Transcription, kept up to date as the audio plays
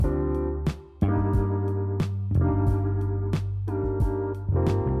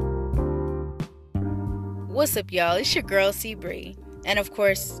What's up, y'all? It's your girl, C Bree. And of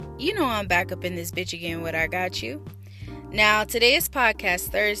course, you know I'm back up in this bitch again with I Got You. Now, today is Podcast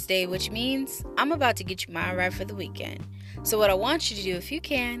Thursday, which means I'm about to get you mind right for the weekend. So what I want you to do, if you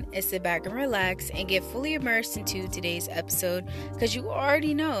can, is sit back and relax and get fully immersed into today's episode, because you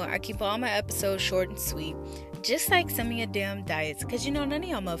already know I keep all my episodes short and sweet, just like some of your damn diets, because you know none of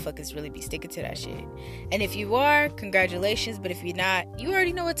y'all motherfuckers really be sticking to that shit. And if you are, congratulations, but if you're not, you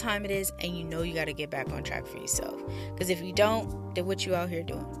already know what time it is, and you know you got to get back on track for yourself, because if you don't, then what you out here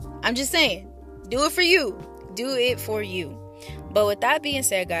doing? I'm just saying, do it for you. Do it for you. But with that being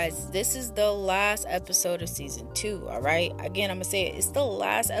said, guys, this is the last episode of season 2, all right? Again, I'm going to say it. It's the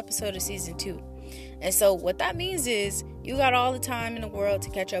last episode of season 2. And so what that means is you got all the time in the world to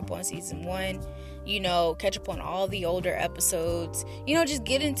catch up on season 1, catch up on all the older episodes, just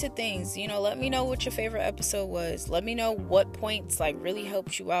get into things, let me know what your favorite episode was. Let me know what points really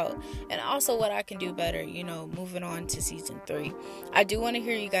helped you out, and also what I can do better, moving on to season 3. I do want to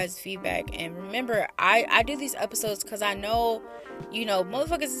hear you guys' feedback. And remember, I do these episodes because I know,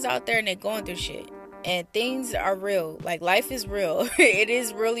 motherfuckers is out there and they're going through shit. And things are real. Life is real. It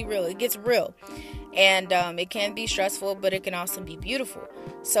is really real. It gets real. And it can be stressful, but it can also be beautiful.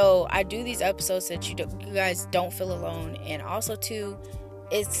 So I do these episodes so that you guys don't feel alone. And also, too,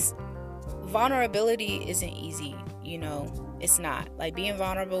 vulnerability isn't easy. It's not. Being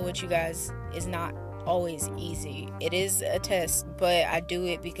vulnerable with you guys is not always easy. It is a test, but I do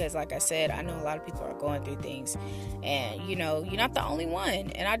it because, like I said, I know a lot of people are going through things, and you're not the only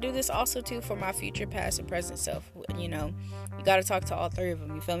one. And I do this also too for my future, past, and present self. You got to talk to all 3 of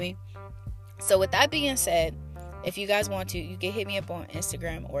them. You feel me? So with that being said, if you guys want to, you can hit me up on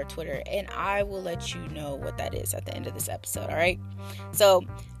Instagram or Twitter, and I will let you know what that is at the end of this episode. All right. So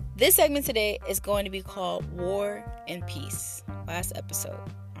this segment today is going to be called War and Peace. Last episode.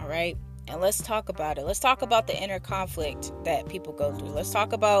 All right. And let's talk about it. Let's talk about the inner conflict that people go through. Let's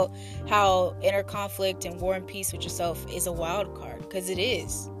talk about how inner conflict and war and peace with yourself is a wild card, because it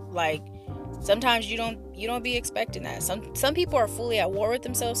is. Sometimes you don't be expecting that. Some people are fully at war with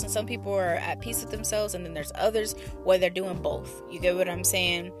themselves, and some people are at peace with themselves, and then there's others where they're doing both. You get what I'm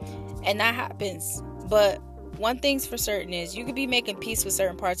saying? And that happens. But one thing's for certain is you could be making peace with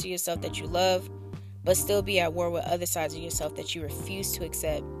certain parts of yourself that you love, but still be at war with other sides of yourself that you refuse to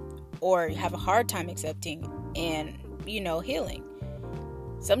accept, or have a hard time accepting and, healing.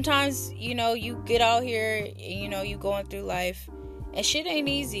 Sometimes, you get out here and, you going through life and shit ain't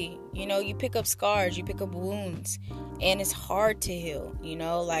easy. You pick up scars, you pick up wounds, and it's hard to heal,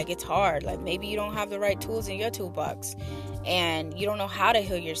 it's hard. Maybe you don't have the right tools in your toolbox, and you don't know how to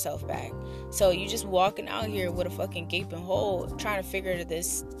heal yourself back. So you just walking out here with a fucking gaping hole trying to figure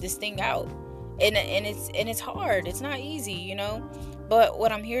this thing out. And it's hard. It's not easy, But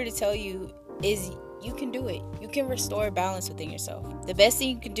what I'm here to tell you is you can do it. You can restore balance within yourself. The best thing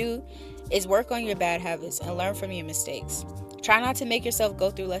you can do is work on your bad habits and learn from your mistakes. Try not to make yourself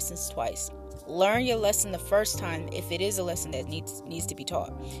go through lessons twice. Learn your lesson the first time if it is a lesson that needs to be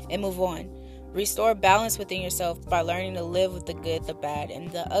taught, and move on. Restore balance within yourself by learning to live with the good, the bad,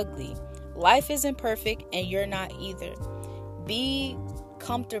 and the ugly. Life isn't perfect, and you're not either. Be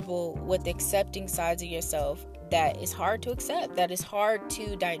comfortable with accepting sides of yourself that is hard to accept, that is hard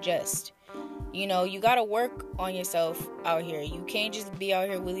to digest. You gotta work on yourself out here. You can't just be out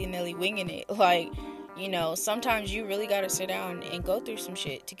here willy-nilly winging it. Sometimes you really gotta sit down and go through some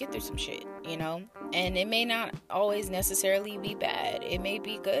shit to get through some shit, and it may not always necessarily be bad. It may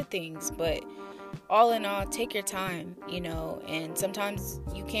be good things, but all in all, take your time, and sometimes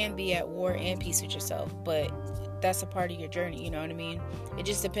you can be at war and peace with yourself, but that's a part of your journey, you know what I mean? It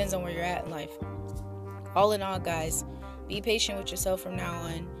just depends on where you're at in life. All in all, guys, be patient with yourself from now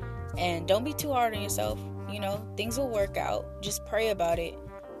on, and don't be too hard on yourself. Things will work out. Just pray about it.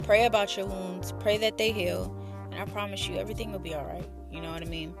 Pray about your wounds. Pray that they heal, and I promise you everything will be all right. You know what I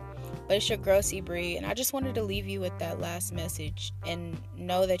mean? But it's your girl, C Bree, and I just wanted to leave you with that last message, and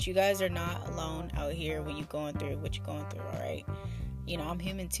know that you guys are not alone out here when you're going through what you're going through, all right? I'm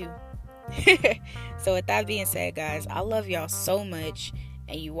human too. So with that being said, guys, I love y'all so much,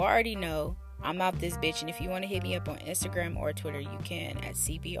 and you already know I'm out this bitch. And if you want to hit me up on Instagram or Twitter, you can at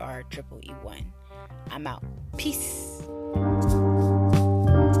CBR1. I'm out. Peace.